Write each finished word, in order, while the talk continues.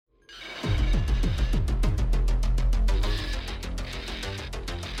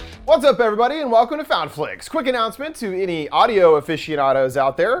What's up, everybody, and welcome to FoundFlix. Quick announcement to any audio aficionados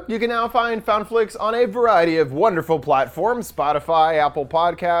out there. You can now find FoundFlix on a variety of wonderful platforms, Spotify, Apple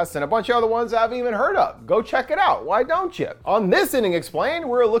Podcasts, and a bunch of other ones I haven't even heard of. Go check it out. Why don't you? On this Inning Explained,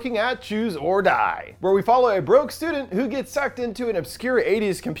 we're looking at Choose or Die, where we follow a broke student who gets sucked into an obscure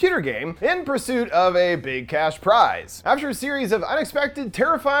 80s computer game in pursuit of a big cash prize. After a series of unexpected,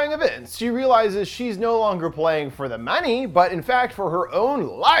 terrifying events, she realizes she's no longer playing for the money, but in fact for her own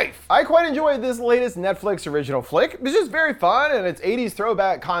life. I quite enjoyed this latest Netflix original flick. It's just very fun, and its 80s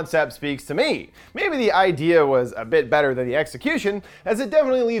throwback concept speaks to me. Maybe the idea was a bit better than the execution, as it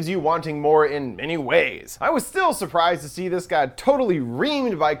definitely leaves you wanting more in many ways. I was still surprised to see this got totally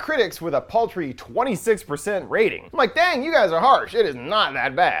reamed by critics with a paltry 26% rating. I'm like, dang, you guys are harsh. It is not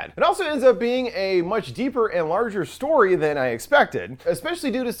that bad. It also ends up being a much deeper and larger story than I expected,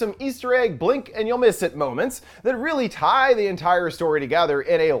 especially due to some Easter egg blink and you'll miss it moments that really tie the entire story together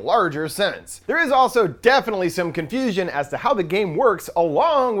in a larger sense. There is also definitely some confusion as to how the game works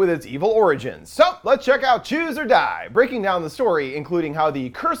along with its evil origins. So let's check out Choose or Die, breaking down the story, including how the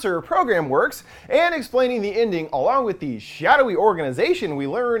cursor program works and explaining the ending along with the shadowy organization we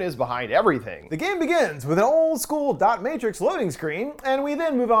learn is behind everything. The game begins with an old school dot matrix loading screen, and we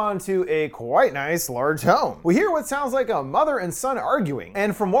then move on to a quite nice large home. We hear what sounds like a mother and son arguing,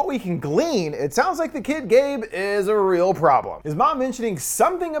 and from what we can glean, it sounds like the kid Gabe is a real problem. His mom mentioning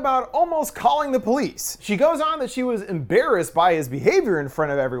something about almost calling the police. She goes on that she was embarrassed by his behavior in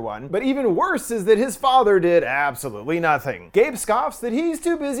front of everyone, but even worse is that his father did absolutely nothing. Gabe scoffs that he's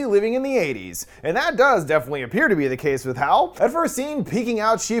too busy living in the 80s, and that does definitely appear to be the case with Hal, at first seen peeking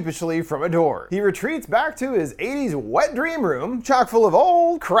out sheepishly from a door. He retreats back to his 80s wet dream room, chock full of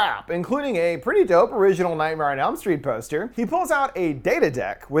old crap, including a pretty dope original Nightmare on Elm Street poster. He pulls out a data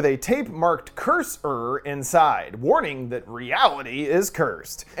deck with a tape marked curse inside, warning that reality is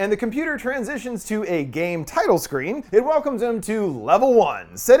cursed. And the computer transitions to a game title screen. It welcomes him to level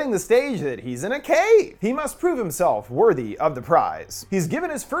 1, setting the stage that he's in a cave. He must prove himself worthy of the prize. He's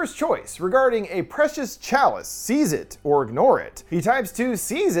given his first choice regarding a precious chalice, seize it or ignore it. He types to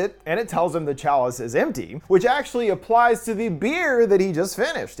seize it, and it tells him the chalice is empty, which actually applies to the beer that he just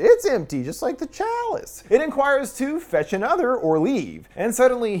finished. It's empty, just like the chalice. It inquires to fetch another or leave, and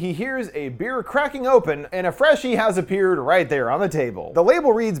suddenly he hears a beer cracking open, and a freshie has appeared right there on the table. The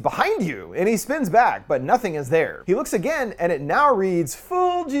label reads behind you, and he spins back, but nothing is there. He looks again, and it now reads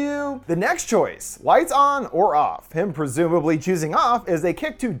fooled you. The next choice, lights on or off. Him presumably choosing off as they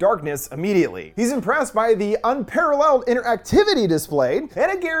kick to darkness immediately. He's impressed by the unparalleled interactivity displayed,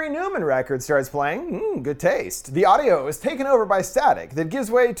 and a Gary Newman record starts playing. Good taste. The audio is taken over by static that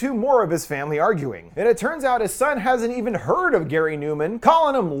gives way to more of his family arguing, and it turns out his son hasn't even heard of Gary Newman,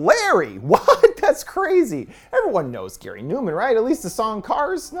 calling him Larry. What? That's crazy. Everyone knows Gary Newman, right? At least the song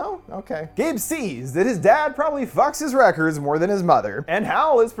Cars? No? Okay. Gabe sees that his dad probably fucks his records more than his mother, and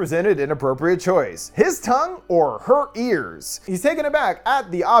Hal is presented an appropriate choice. His tongue or her ears? He's taken aback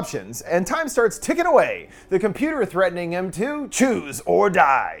at the options, and time starts ticking away, the computer threatening him to choose or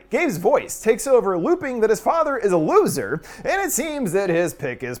die. Gabe's voice takes over, looping that his father is a loser, and it seems that his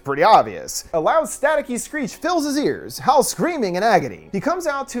pick is pretty obvious. A loud staticky screech fills his ears, Hal screaming in agony. He comes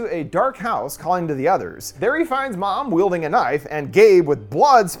out to a dark house, calling to the others. There he finds Mom wielding a knife and Gabe with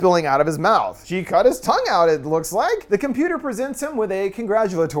blood spilling out of his mouth. She cut his tongue out, it looks like. The computer presents him with a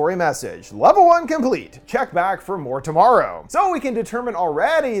congratulatory message. Level 1 complete. Check back for more tomorrow. So we can determine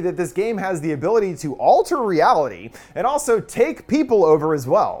already that this game has the ability to alter reality and also take people over as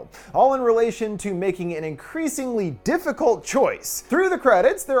well, all in relation to making an increasingly difficult choice. Through the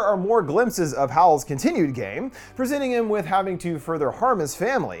credits, there are more glimpses of Hal's continued game, presenting him with having to further harm his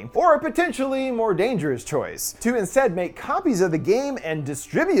family, or a potentially more dangerous choice, to instead make copies of the game and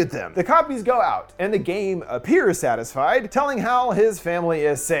distribute them. The copies go out, and the game appears satisfied, telling Hal his family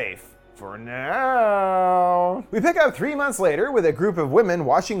is safe. For now. We pick up 3 months later with a group of women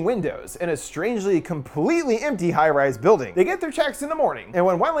washing windows in a strangely completely empty high-rise building. They get their checks in the morning, and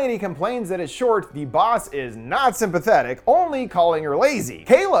when one lady complains that it's short, the boss is not sympathetic, only calling her lazy.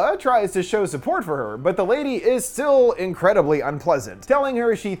 Kayla tries to show support for her, but the lady is still incredibly unpleasant, telling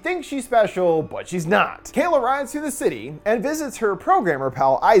her she thinks she's special, but she's not. Kayla rides through the city and visits her programmer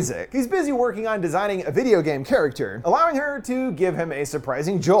pal Isaac. He's busy working on designing a video game character, allowing her to give him a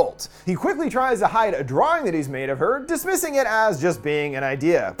surprising jolt. He quickly tries to hide a drawing that he's made of her, dismissing it as just being an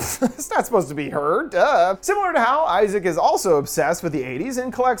idea. It's not supposed to be her, duh. Similar to how Isaac is also obsessed with the 80s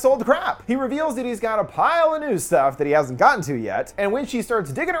and collects old crap. He reveals that he's got a pile of new stuff that he hasn't gotten to yet, and when she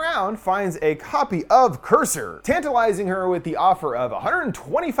starts digging around, finds a copy of Cursor, tantalizing her with the offer of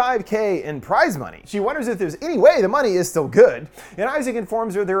 $125K in prize money. She wonders if there's any way the money is still good, and Isaac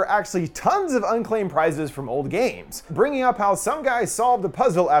informs her there are actually tons of unclaimed prizes from old games, bringing up how some guy solved the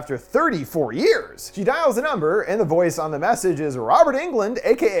puzzle after 34 years. She dials a number, and the voice on the message is Robert Englund,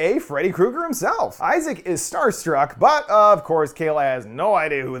 aka Freddy Krueger himself. Isaac is starstruck, but of course Kayla has no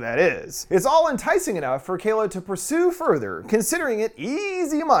idea who that is. It's all enticing enough for Kayla to pursue further, considering it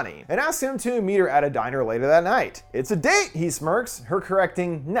easy money, and asks him to meet her at a diner later that night. It's a date, he smirks, her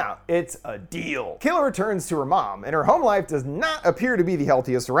correcting, no, it's a deal. Kayla returns to her mom, and her home life does not appear to be the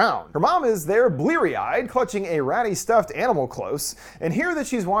healthiest around. Her mom is there bleary-eyed, clutching a ratty stuffed animal close, and hear that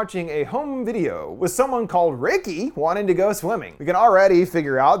she's watching a home video with someone called Ricky wanting to go swimming. We can already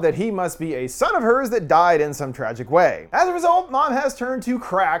figure out that he must be a son of hers that died in some tragic way. As a result, mom has turned to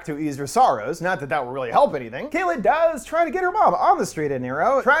crack to ease her sorrows, not that that will really help anything. Kayla does try to get her mom on the straight and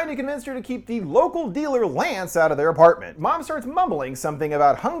narrow, trying to convince her to keep the local dealer Lance out of their apartment. Mom starts mumbling something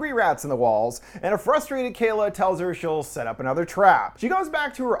about hungry rats in the walls, and a frustrated Kayla tells her she'll set up another trap. She goes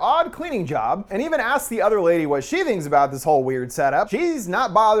back to her odd cleaning job, and even asks the other lady what she thinks about this whole weird setup. She's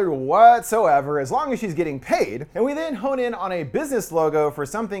not bothered whatsoever as long as she's getting paid, and we then hone in on a business logo for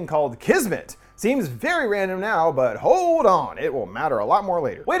something called Kismet. Seems very random now, but hold on, it will matter a lot more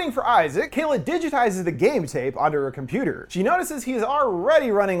later. Waiting for Isaac, Kayla digitizes the game tape onto her computer. She notices he's already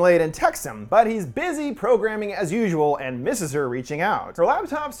running late and texts him, but he's busy programming as usual and misses her reaching out. Her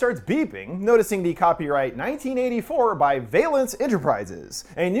laptop starts beeping, noticing the copyright 1984 by Valence Enterprises.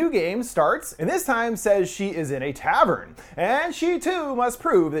 A new game starts, and this time says she is in a tavern, and she too must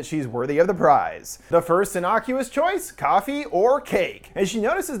prove that she's worthy of the prize. The first innocuous choice, coffee or cake, and she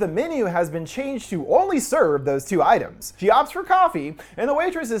notices the menu has been changed to only serve those two items. She opts for coffee, and the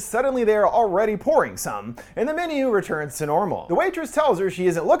waitress is suddenly there already pouring some, and the menu returns to normal. The waitress tells her she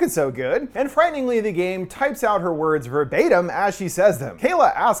isn't looking so good, and frighteningly the game types out her words verbatim as she says them.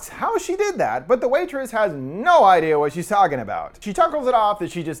 Kayla asks how she did that, but the waitress has no idea what she's talking about. She chuckles it off that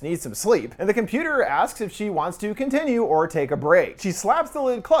she just needs some sleep, and the computer asks if she wants to continue or take a break. She slaps the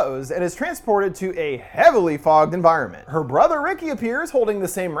lid closed and is transported to a heavily fogged environment. Her brother Ricky appears holding the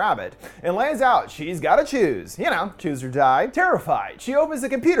same rabbit, and lands out she's gotta choose. You know, choose or die. Terrified, she opens the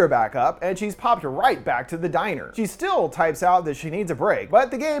computer back up and she's popped right back to the diner. She still types out that she needs a break,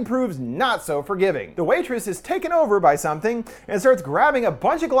 but the game proves not so forgiving. The waitress is taken over by something and starts grabbing a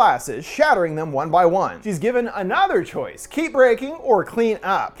bunch of glasses, shattering them one by one. She's given another choice, keep breaking or clean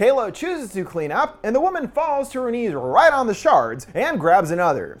up. Kayla chooses to clean up, and the woman falls to her knees right on the shards and grabs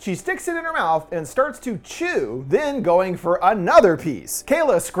another. She sticks it in her mouth and starts to chew, then going for another piece.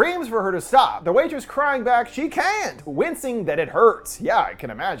 Kayla screams for her to stop. The waitress crying back she can't, wincing that it hurts. Yeah, I can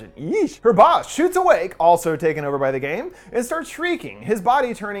imagine. Yeesh. Her boss shoots awake, also taken over by the game, and starts shrieking, his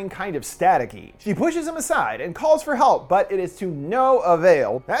body turning kind of staticky. She pushes him aside and calls for help, but it is to no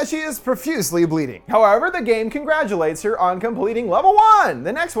avail, as she is profusely bleeding. However, the game congratulates her on completing level 1.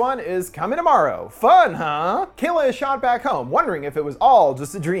 The next one is coming tomorrow. Fun, huh? Kayla is shot back home, wondering if it was all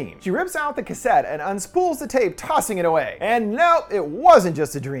just a dream. She rips out the cassette and unspools the tape, tossing it away. And no, it wasn't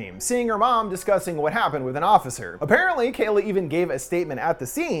just a dream, seeing her mom discussing what happened with an officer. Apparently, Kayla even gave a statement at the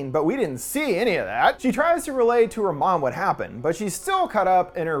scene, but we didn't see any of that. She tries to relay to her mom what happened, but she's still caught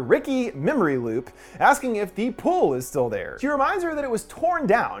up in her Ricky memory loop, asking if the pool is still there. She reminds her that it was torn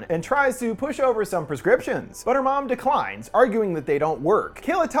down and tries to push over some prescriptions, but her mom declines, arguing that they don't work.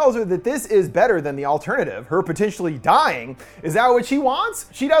 Kayla tells her that this is better than the alternative, her potentially dying. Is that what she wants?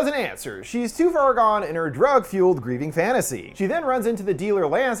 She doesn't answer. She's too far gone in her drug-fueled grieving fantasy. She then runs into the dealer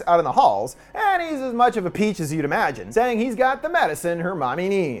Lance out in the halls, and he's as much of a peach as you'd imagine, saying he's got the medicine her mommy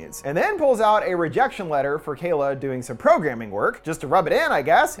needs, and then pulls out a rejection letter for Kayla doing some programming work, just to rub it in, I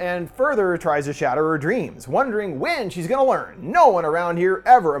guess, and further tries to shatter her dreams, wondering when she's gonna learn. No one around here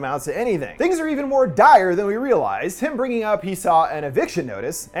ever amounts to anything. Things are even more dire than we realized, him bringing up he saw an eviction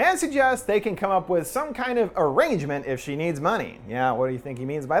notice, and suggests they can come up with some kind of arrangement if she needs money. Yeah, what do you think he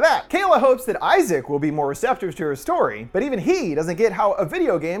means by that? Kayla hopes that Isaac will be more receptive to her story, but even he doesn't get how a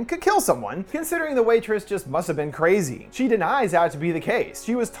video game could kill someone. someone, considering the waitress just must have been crazy. She denies that to be the case.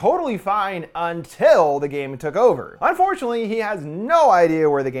 She was totally fine until the game took over. Unfortunately, he has no idea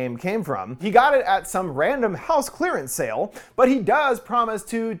where the game came from. He got it at some random house clearance sale, but he does promise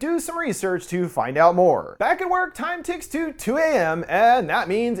to do some research to find out more. Back at work, time ticks to 2 a.m., and that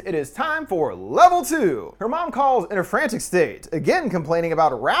means it is time for level 2. Her mom calls in a frantic state, again complaining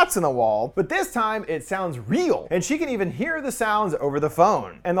about rats in the wall, but this time it sounds real, and she can even hear the sounds over the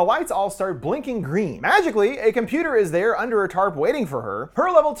phone. And the lights all start blinking green. Magically, a computer is there under a tarp waiting for her.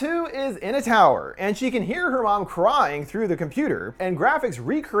 Her level 2 is in a tower, and she can hear her mom crying through the computer, and graphics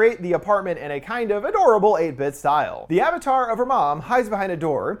recreate the apartment in a kind of adorable 8-bit style. The avatar of her mom hides behind a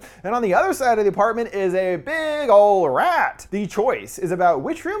door, and on the other side of the apartment is a big old rat. The choice is about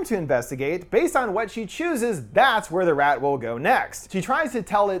which room to investigate. Based on what she chooses, that's where the rat will go next. She tries to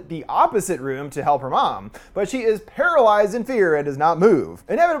tell it the opposite room to help her mom, but she is paralyzed in fear and does not move.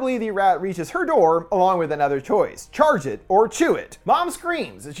 Inevitably, the rat reaches her door along with another choice: charge it or chew it. Mom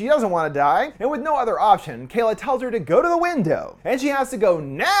screams that she doesn't want to die, and with no other option, Kayla tells her to go to the window, and she has to go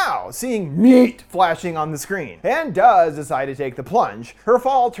now, seeing meat flashing on the screen, and does decide to take the plunge, her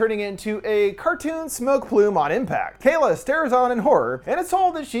fall turning into a cartoon smoke plume on impact. Kayla stares on in horror and is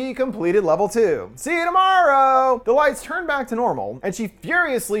told that she completed level 2. See you tomorrow! The lights turn back to normal, and she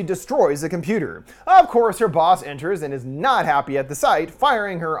furiously destroys the computer. Of course, her boss enters and is not happy at the sight,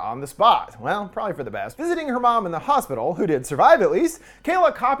 firing her on the spot. Well, probably for the best. Visiting her mom in the hospital, who did survive at least,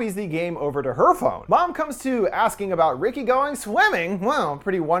 Kayla copies the game over to her phone. Mom comes to asking about Ricky going swimming. Well,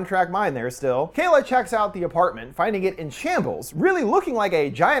 pretty one-track mind there still. Kayla checks out the apartment, finding it in shambles, really looking like a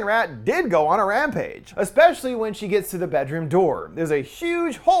giant rat did go on a rampage, especially when she gets to the bedroom door. There's a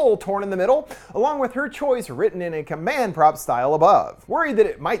huge hole torn in the middle, along with her choice written in a command prop style above. Worried that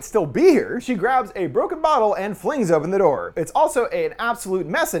it might still be here, she grabs a broken bottle and flings open the door. It's also an absolute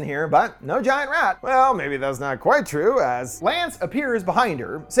mess in here, but no giant rat. Well, maybe that's not quite true, as Lance appears behind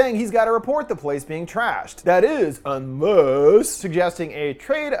her, saying he's got to report the place being trashed. That is, unless suggesting a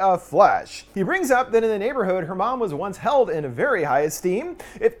trade of flesh. He brings up that in the neighborhood, her mom was once held in very high esteem.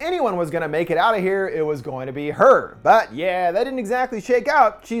 If anyone was going to make it out of here, it was going to be her. But yeah, that didn't exactly shake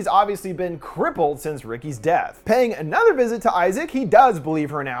out. She's obviously been crippled since Ricky's death. Paying another visit to Isaac, he does believe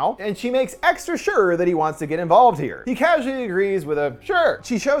her now, and she makes extra sure that he wants to get involved here. He casually agrees with a sure.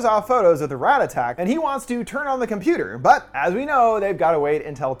 She shows off photos of the rat attack, and he wants to turn on the computer, but as we know, they've got to wait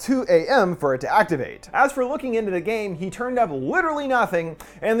until 2 a.m. for it to activate. As for looking into the game, he turned up literally nothing,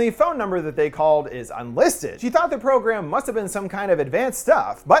 and the phone number that they called is unlisted. She thought the program must have been some kind of advanced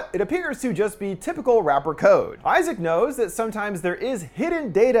stuff, but it appears to just be typical wrapper code. Isaac knows that sometimes there is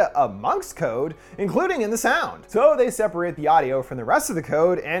hidden data amongst code, including in the sound. So they separate the audio from the rest of the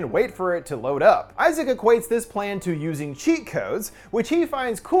code and wait for it to load up. Isaac equates this plan to using cheat codes, which he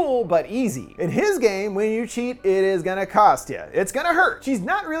finds cool but easy. In his game, when you cheat, it is gonna cost you. It's gonna hurt. She's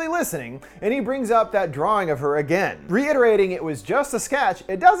not really listening, and he brings up that drawing of her again, reiterating it was just a sketch.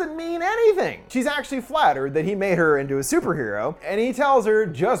 It doesn't mean anything. She's actually flattered that he made her into a superhero, and he tells her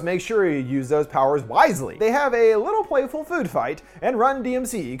just make sure you use those powers wisely. They have a little playful food fight, and Run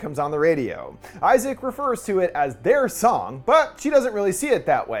DMC comes on the radio. Isaac refers to it as their song, but she doesn't really see it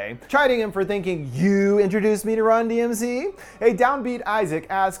that way, chiding him for thinking, "You introduced me to Run DMC?" A downbeat Isaac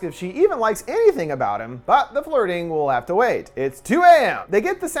asks if she even likes anything about him, but the flirting will have to wait. It's 2 a.m. They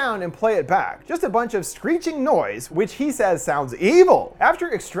get the sound and play it back. Just a bunch of screeching noise, which he says sounds evil.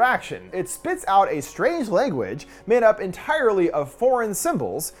 After extraction, it spits out a strange language made up entirely of foreign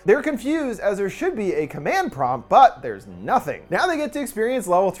symbols. They're confused as there should be a command prompt, but there's nothing. Now they get to experience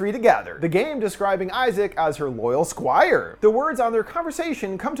level 3 together, the game describing Isaac as her loyal squire. The words on their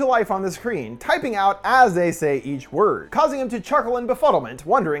conversation come to life on the screen, typing out as they say each word, causing him to chuckle in befuddlement,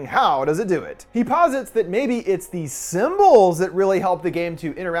 wondering how does it do it. He posits that maybe it's these symbols that really help the game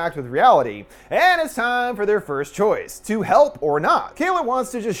to interact with reality, and it's time for their first choice, to help or not. Kayla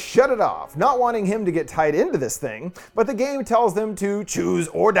wants to just shut it off, not wanting him to get tied into this thing, but the game tells them to choose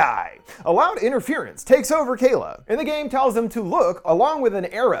or die. A loud interference takes over Kayla, and the game tells them to look along with an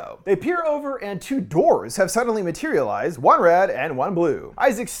arrow. They peer over and 2 doors have suddenly materialized, one red and one blue.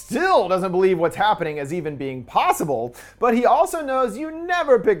 Isaac still doesn't believe what's happening as even being possible, but he also knows you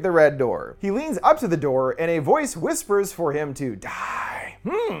never pick the red door. He leans up to the door and a voice whispers for him to die.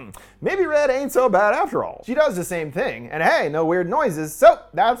 maybe red ain't so bad after all. She does the same thing, and hey, no weird noises, so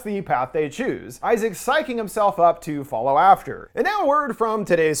that's the path they choose. Isaac's psyching himself up to follow after. And now a word from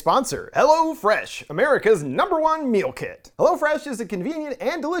today's sponsor, HelloFresh, America's #1 meal kit. HelloFresh is a convenient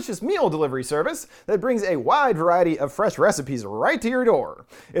and delicious meal delivery service that brings a wide variety of fresh recipes right to your door.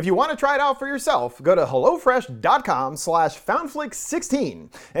 If you want to try it out for yourself, go to hellofresh.com/foundflix16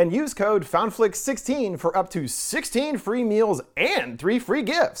 and use code foundflix16 for up to 16 free meals and 3 free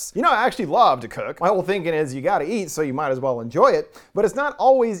gifts. You know, I actually love to cook. My whole thinking is you gotta eat, so you might as well enjoy it, but it's not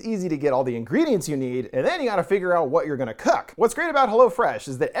always easy to get all the ingredients you need, and then you gotta figure out what you're gonna cook. What's great about HelloFresh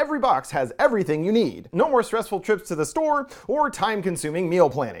is that every box has everything you need. No more stressful trips to the store or time-consuming meal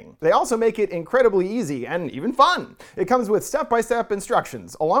planning. They also make it incredibly easy and even fun. It comes with step-by-step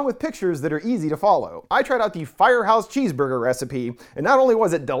instructions, along with pictures that are easy to follow. I tried out the Firehouse Cheeseburger recipe, and not only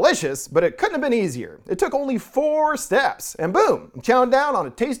was it delicious, but it couldn't have been easier. It took only 4 steps, and boom, I'm chowing down on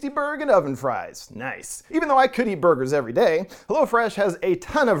a tasty burger and oven fries. Nice. Even though I could eat burgers every day, HelloFresh has a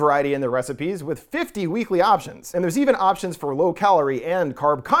ton of variety in their recipes with 50 weekly options. And there's even options for low-calorie and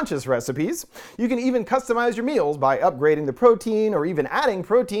carb-conscious recipes. You can even customize your meals by upgrading the protein or even adding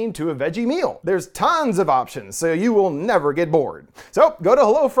protein to a veggie meal. There's tons of options, so you will never get bored. So go to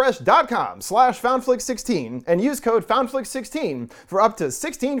hellofresh.com/foundflix16 and use code foundflix16 for up to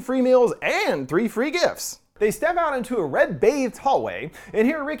 16 free meals and 3 free gifts. They step out into a red-bathed hallway and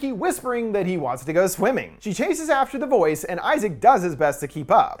hear Ricky whispering that he wants to go swimming. She chases after the voice, and Isaac does his best to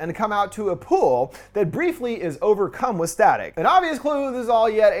keep up and come out to a pool that briefly is overcome with static. An obvious clue this is all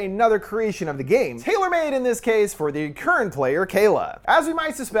yet another creation of the game, tailor-made in this case for the current player, Kayla. As we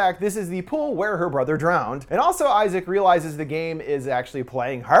might suspect, this is the pool where her brother drowned, and also Isaac realizes the game is actually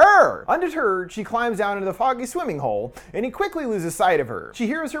playing her. Undeterred, she climbs down into the foggy swimming hole, and he quickly loses sight of her. She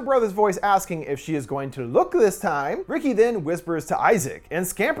hears her brother's voice asking if she is going to look this time. Ricky then whispers to Isaac and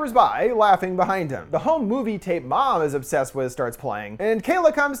scampers by, laughing behind him. The home movie tape Mom is obsessed with starts playing, and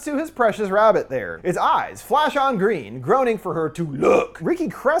Kayla comes to his precious rabbit there. Its eyes flash on green, groaning for her to look. Ricky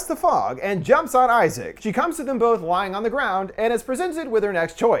crests the fog and jumps on Isaac. She comes to them both lying on the ground and is presented with her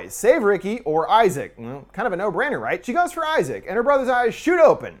next choice, save Ricky or Isaac. Kind of a no-brainer, right? She goes for Isaac, and her brother's eyes shoot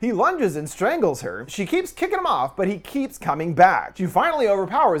open. He lunges and strangles her. She keeps kicking him off, but he keeps coming back. She finally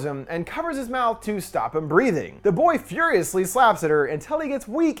overpowers him and covers his mouth to stop him breathing. The boy furiously slaps at her until he gets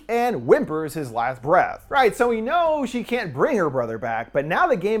weak and whimpers his last breath. Right, so we know she can't bring her brother back, but now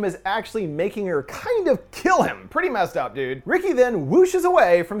the game is actually making her kind of kill him. Pretty messed up, dude. Ricky then whooshes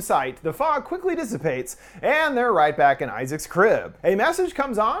away from sight, the fog quickly dissipates, and they're right back in Isaac's crib. A message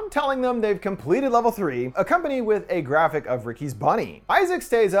comes on telling them they've completed level 3, accompanied with a graphic of Ricky's bunny. Isaac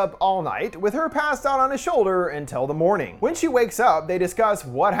stays up all night with her passed out on his shoulder until the morning. When she wakes up, they discuss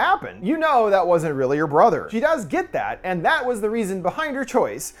what happened. You know that wasn't really your brother. She does get that, and that was the reason behind her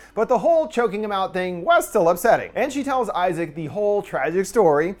choice, but the whole choking him out thing was still upsetting. And she tells Isaac the whole tragic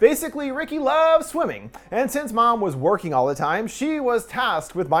story. Basically, Ricky loves swimming, and since Mom was working all the time, she was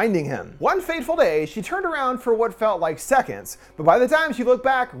tasked with minding him. One fateful day, she turned around for what felt like seconds, but by the time she looked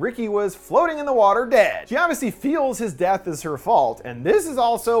back, Ricky was floating in the water dead. She obviously feels his death is her fault, and this is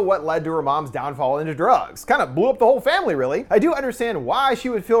also what led to her mom's downfall into drugs. Kind of blew up the whole family, really. I do understand why she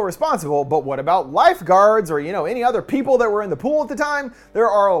would feel responsible, but what about lifeguards or any other people that were in the pool at the time? There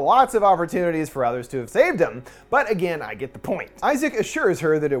are lots of opportunities for others to have saved him, but again, I get the point. Isaac assures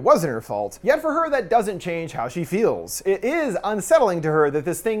her that it wasn't her fault, yet for her that doesn't change how she feels. It is unsettling to her that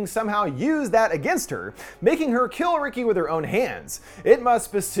this thing somehow used that against her, making her kill Ricky with her own hands. It must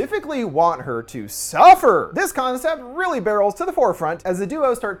specifically want her to suffer. This concept really barrels to the forefront as the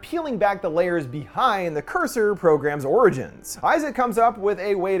duo start peeling back the layers behind the Cursor program's origins. Isaac comes up with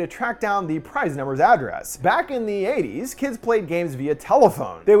a way to track down the prize number's address. Back in the 80s, kids played games via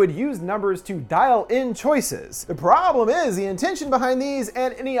telephone. They would use numbers to dial in choices. The problem is the intention behind these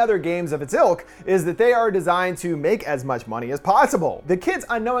and any other games of its ilk is that they are designed to make as much money as possible. The kids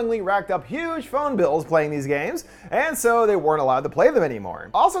unknowingly racked up huge phone bills playing these games, and so they weren't allowed to play them anymore.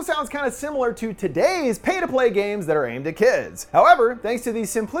 Also sounds kind of similar to today's pay-to-play games that are aimed at kids. However, thanks to the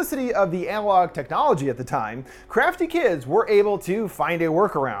simplicity of the analog technology at the time, crafty kids were able to find a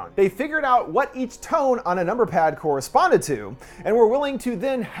workaround. They figured out what each tone on a number pad corresponded to, and were willing to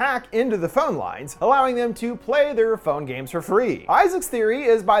then hack into the phone lines, allowing them to play their phone games for free. Isaac's theory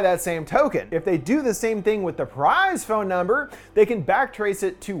is by that same token, if they do the same thing with the prize phone number, they can backtrace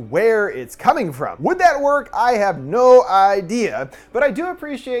it to where it's coming from. Would that work? I have no idea, but I do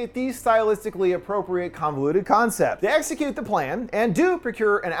appreciate the stylistically appropriate convoluted concept. They execute the plan and do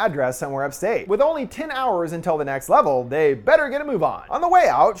procure an address somewhere upstate. With only 10 hours until the next level, they better get a move on. On the way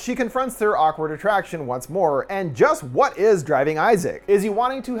out, she confronts their awkward attraction interaction once more, and just what is driving Isaac? Is he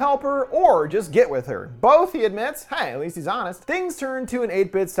wanting to help her or just get with her? Both, he admits. Hey, at least he's honest. Things turn to an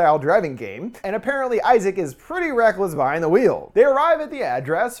 8-bit style driving game, and apparently Isaac is pretty reckless behind the wheel. They arrive at the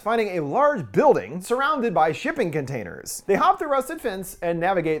address, finding a large building surrounded by shipping containers. They hop the rusted fence and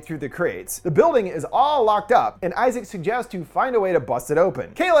navigate through the crates. The building is all locked up, and Isaac suggests to find a way to bust it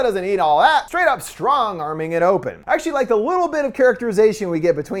open. Kayla doesn't need all that, straight up strong-arming it open. I actually like the little bit of characterization we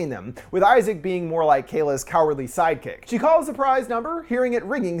get between them, with Isaac being more like Kayla's cowardly sidekick. She calls the prize number, hearing it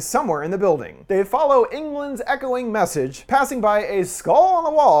ringing somewhere in the building. They follow England's echoing message, passing by a skull on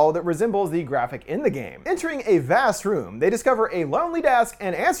the wall that resembles the graphic in the game. Entering a vast room, they discover a lonely desk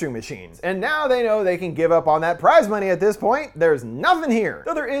and answering machines, and now they know they can give up on that prize money at this point. There's nothing here,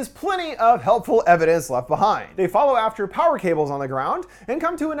 though there is plenty of helpful evidence left behind. They follow after power cables on the ground and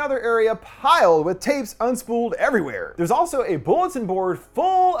come to another area piled with tapes unspooled everywhere. There's also a bulletin board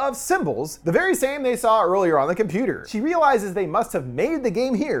full of symbols, the very same they saw earlier on the computer. She realizes they must have made the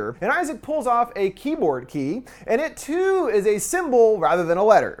game here, and Isaac pulls off a keyboard key, and it too is a symbol rather than a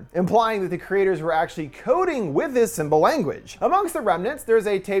letter, implying that the creators were actually coding with this symbol language. Amongst the remnants, there's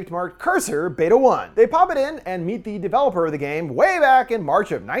a taped marked Cursor Beta 1. They pop it in and meet the developer of the game way back in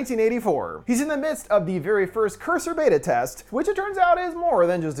March of 1984. He's in the midst of the very first Cursor beta test, which it turns out is more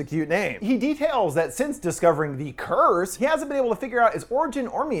than just a cute name. He details that since discovering the curse, he hasn't been able to figure out its origin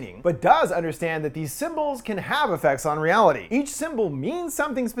or meaning, but does understand that these symbols can have effects on reality. Each symbol means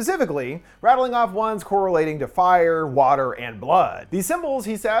something specifically, rattling off ones correlating to fire, water, and blood. These symbols,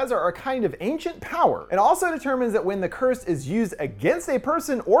 he says, are a kind of ancient power, and also determines that when the curse is used against a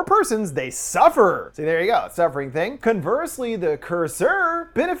person or persons, they suffer. So there you go, suffering thing. Conversely, the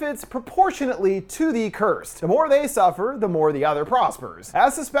cursor benefits proportionately to the cursed. The more they suffer, the more the other prospers.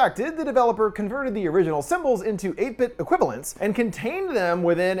 As suspected, the developer converted the original symbols into 8-bit equivalents and contained them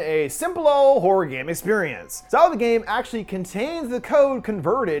within a simple old horror game experience. So the game actually contains the code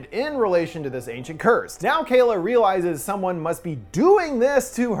converted in relation to this ancient curse. Now Kayla realizes someone must be doing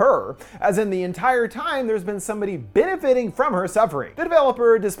this to her, as in the entire time there's been somebody benefiting from her suffering. The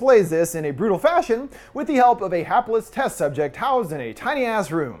developer displays this in a brutal fashion with the help of a hapless test subject housed in a tiny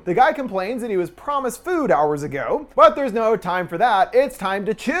ass room. The guy complains that he was promised food hours ago, but there's no time for that. It's time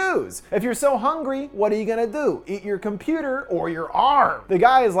to choose. If you're so hungry, what are you gonna do? Eat your computer or your arm? The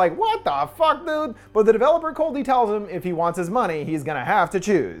guy is like, what the fuck, dude? But the developer coldly tells him if he wants his money, he's gonna have to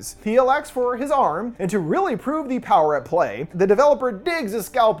choose. He elects for his arm, and to really prove the power at play, the developer digs a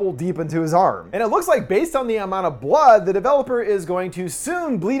scalpel deep into his arm. And it looks like based on the amount of blood, the developer is going to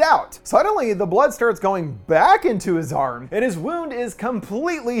soon bleed out. Suddenly, the blood starts going back into his arm, and his wound is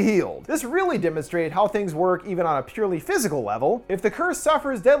completely healed. This really demonstrates how things work even on a purely physical level. If the curse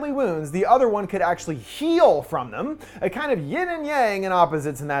suffers deadly wounds, the other one could actually heal from them, a kind of yin and yang in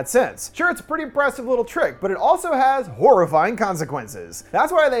opposites in that sense. Sure, it's a pretty impressive little trick, but it also has horrifying consequences.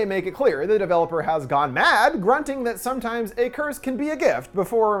 That's why they make it clear the developer has gone mad, grunting that sometimes a curse can be a gift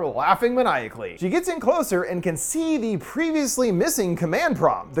before laughing maniacally. She gets in closer and can see the previously missing command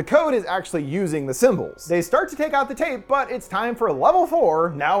prompt. The code is actually using the symbols. They start to take out the tape, but it's time for level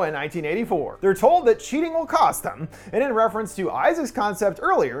 4, now in 1984. They're told that cheating will cost them, and in reference to Isaac's concept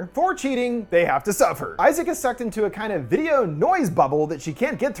earlier, for cheating, they have to suffer. Isaac is sucked into a kind of video noise bubble that she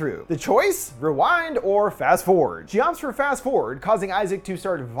can't get through. The choice? Rewind or fast forward. She opts for fast forward, causing Isaac to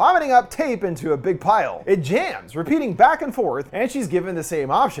start vomiting up tape into a big pile. It jams, repeating back and forth, and she's given the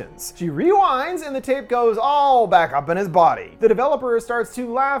same options. She rewinds and the tape goes all back up in his body. The developer starts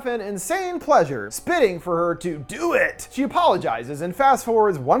to laugh in insane pleasure, spitting for her to do it. She apologizes and fast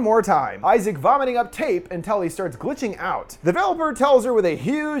forwards one more time, Isaac vomiting up tape until he starts glitching out. The developer tells her with a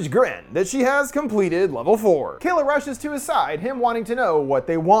huge grin that she has completed level 4. Kayla rushes to his side, him wanting to know what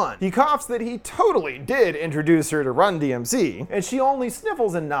they want. He coughs that he totally did introduce her to Run DMC, and she only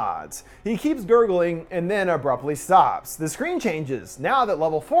sniffles and nods. He keeps gurgling and then abruptly stops. The screen changes. Now that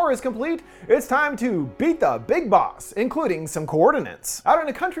level 4 is complete, it's time to beat the big boss, including some coordinates. Out on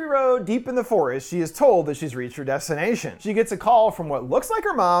a country road deep in the forest, she is told that she's reached her destination. She gets a call from what looks like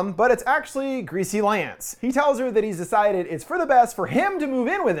her mom, but it's actually Greasy Lance. He tells her that he's decided it's for the best for him to move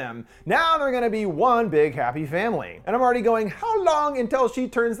in with him. Now they're gonna be one big happy family. And I'm already going, how long until she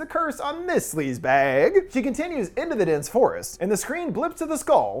turns the curse on this sleazebag? She continues into the dense forest, and the screen blips to the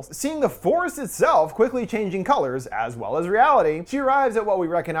skull, seeing the forest itself quickly changing colors as well as reality. She arrives at what we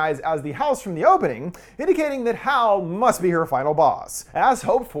recognize as the house from the opening, indicating that Hal must be her final boss. As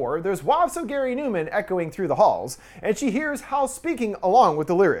hoped for, there's wafts of Gary Newman echoing through the halls, and she hears Hal speaking along with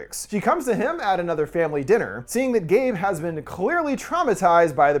the lyrics. She comes to him at another family dinner, seeing that Gabe has been clearly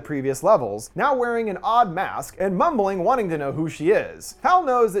traumatized by the previous levels, now wearing an odd mask and mumbling wanting to know who she is. Hal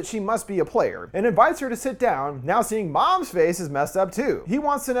knows that she must be a player and invites her to sit down, now seeing Mom's face is messed up too. He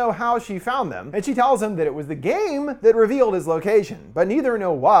wants to know how she found them, and she tells him that it was the game that revealed his location, but neither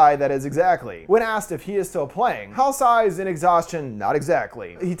know why that is exactly. When asked if he is still playing, Hal sighs in exhaustion, not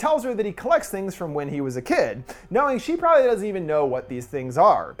exactly. He tells her that he collects things from when he was a kid, knowing she probably doesn't even know what these things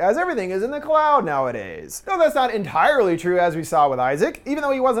are, as everything is in the cloud nowadays. Though that's not entirely true, as we saw with Isaac. Even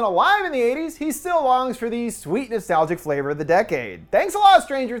though he wasn't alive in the 80s, he still longs for the sweet nostalgic flavor of the decade. Thanks a lot,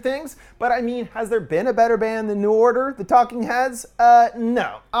 Stranger Things, but I mean, has there been a better band than New Order, the Talking Heads?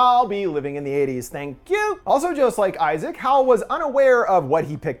 No. I'll be living in the 80s, thank you. Also, just like Isaac, Hal was unaware of what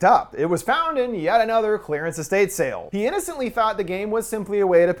he picked up. It was found in yet another clearance estate sale. He innocently thought the game was simply a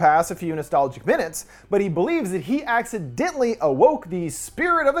way to pass a few nostalgic minutes, but he believes that he accidentally awoke the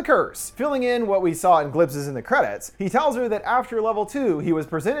spirit of the curse. Filling in what we saw in glimpses in the credits, he tells her that after level 2, he was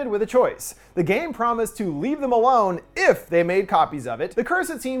presented with a choice. The game promised to leave them alone if they made copies of it. The curse,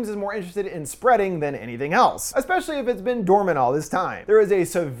 it seems, is more interested in spreading than anything else, especially if it's been dormant all this time. There is a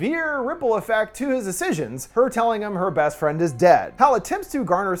severe ripple effect to his decisions, her telling him her best friend is dead. Hal attempts to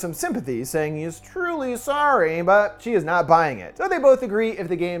garner some sympathy, saying he is truly sorry, but she is not buying it. So they both agree if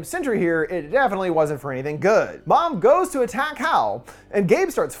the game's centered here, it definitely wasn't for anything good. Mom goes to attack Hal, and Gabe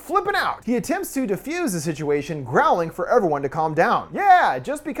starts flipping out. He attempts to defuse the situation, growling for everyone to calm down. Yeah,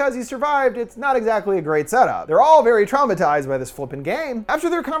 just because he survived, it's not exactly a great setup. They're all very traumatized by this flippin' game. After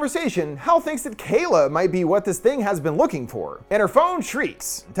their conversation, Hal thinks that Kayla might be what this thing has been looking for, and her phone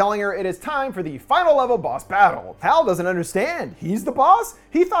shrieks, telling her it is time for the final level boss battle. Hal doesn't understand. He's the boss?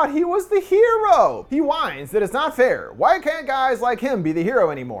 He thought he was the hero. He whines that it's not fair. Why can't guys like him be the hero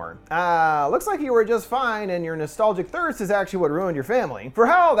anymore? Looks like you were just fine and your nostalgic thirst is actually what ruined your family. For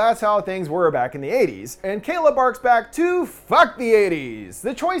Hal, that's how things were back in the 80s. And Kayla barks back to fuck the 80s.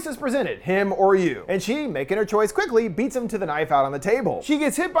 The choice is presented, him or you. And she, making her choice quickly, beats him to the knife out on the table. She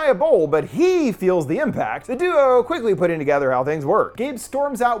gets hit by a bowl, but he feels the impact. The duo quickly putting together how things work. Gabe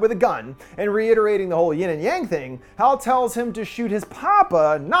storms out with a gun, and reiterating the whole yin and yang thing, Hal tells him to shoot his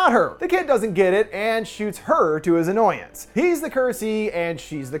papa, not her. The kid doesn't get it and shoots her to his annoyance. He's the cursey and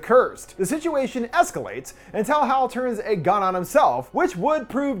she's the cursed. The situation escalates until Hal turns a gun on himself, which would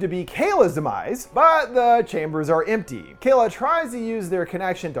prove to be Kayla's demise, but the chambers are empty. Kayla tries to use their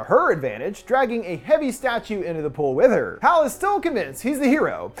connection to her advantage, dragging a heavy statue into the pool with her. Hal is still convinced he's the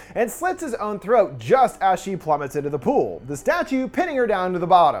hero and slits his own throat just as she plummets into the pool, the statue pinning her down to the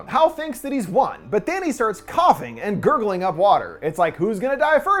bottom. Hal thinks that he's won, but then he starts coughing and gurgling up water. It's like, who's gonna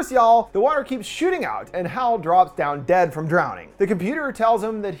die first, y'all? The water keeps shooting out and Hal drops down dead from drowning. The computer tells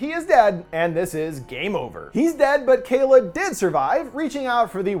him that he is dead and this is game over. He's dead, but Kayla did survive, reaching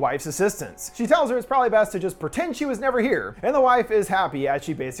out for the wife's assistance. She tells her it's probably best to just pretend she was never here, and the wife is happy as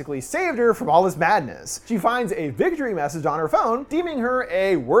she basically saved her from all this madness. She finds a victory message on her phone, deeming her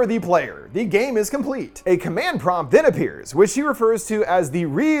a worthy player. The game is complete. A command prompt then appears, which she refers to as the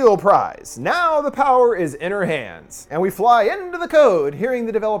real prize. Now the power is in her hands. And we fly into the code, hearing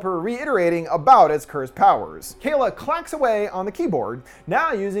the developer reiterating about its cursed powers. Kayla clacks away on the keyboard,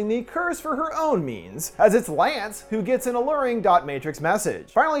 now using the curse for her own means, as it's Lance who gets an alluring dot matrix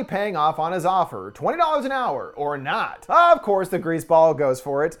message, finally paying off on his offer, $20 an hour or not. Of course, the greaseball goes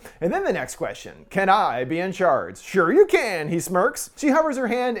for it. And then the next question, can I be in charge? Sure you can, he smirks. She hovers her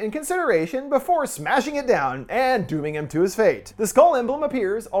hand in consideration before smashing it down and dooming him to his fate. The skull emblem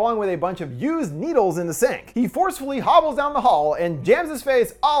appears along with a bunch of used needles in the sink. He forcefully hobbles down the hall and jams his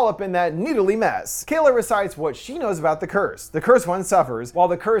face all up in that needly mess. Kayla recites what she knows about the curse. The cursed one suffers, while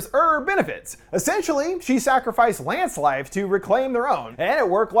the curser benefits. Essentially, she sacrificed Lance's life to reclaim their own, and it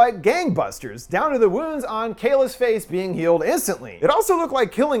worked like gangbusters, down to the wounds on Kayla's face being healed instantly. It also looked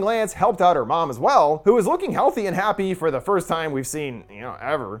like killing Lance helped out her mom as well, who was looking healthy and happy for the first time we've seen,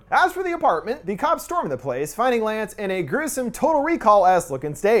 ever. As for the apartment, the cops storm the place, finding Lance in a gruesome Total Recall-esque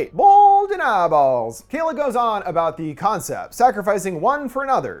looking state. Bold and eyeballs. Kayla goes on about the concept, sacrificing one for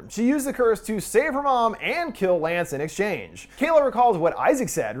another. She used the curse to save her mom and kill Lance in exchange. Kayla recalls what Isaac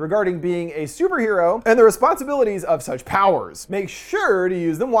said regarding being a superhero and the responsibilities of such powers. Make sure to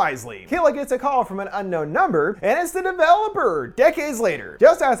use them wisely. Kayla gets a call from an unknown number, and it's the developer, decades later.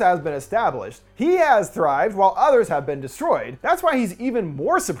 Just as has been established, he has thrived while others have been destroyed. That's why he's even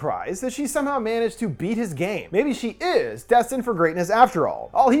more surprised that she somehow managed to beat his game. Maybe she is destined for greatness after all.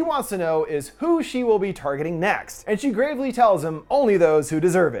 All he wants to know know is who she will be targeting next. And she gravely tells him only those who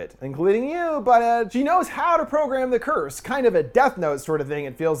deserve it, including you, butthead. She knows how to program the curse, kind of a Death Note sort of thing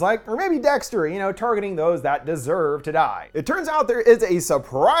it feels like, or maybe Dexter, targeting those that deserve to die. It turns out there is a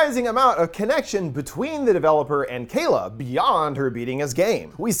surprising amount of connection between the developer and Kayla beyond her beating his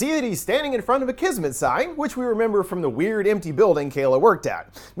game. We see that he's standing in front of a Kismet sign, which we remember from the weird empty building Kayla worked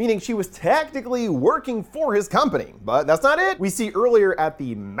at, meaning she was technically working for his company. But that's not it. We see earlier at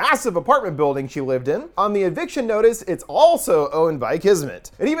the massive apartment building she lived in, on the eviction notice, it's also owned by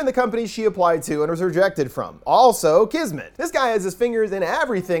Kismet. And even the company she applied to and was rejected from, also Kismet. This guy has his fingers in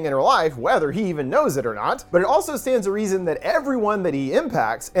everything in her life, whether he even knows it or not. But it also stands to reason that everyone that he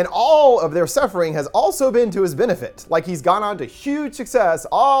impacts and all of their suffering has also been to his benefit. Like he's gone on to huge success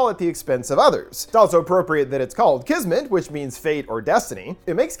all at the expense of others. It's also appropriate that it's called Kismet, which means fate or destiny.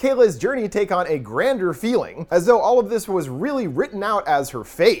 It makes Kayla's journey take on a grander feeling, as though all of this was really written out as her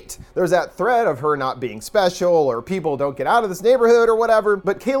fate. There's that thread of her not being special, or people don't get out of this neighborhood or whatever,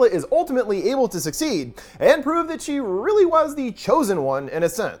 but Kayla is ultimately able to succeed and prove that she really was the chosen one in a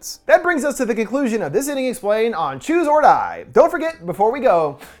sense. That brings us to the conclusion of this Ending Explained on Choose or Die. Don't forget, before we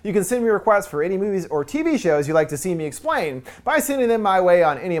go, you can send me requests for any movies or TV shows you'd like to see me explain by sending them my way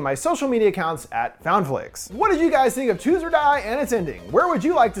on any of my social media accounts at FoundFlix. What did you guys think of Choose or Die and its ending? Where would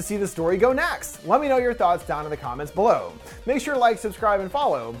you like to see the story go next? Let me know your thoughts down in the comments below. Make sure to like, subscribe, and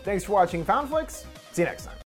follow. Thanks for watching FoundFlix. See you next time.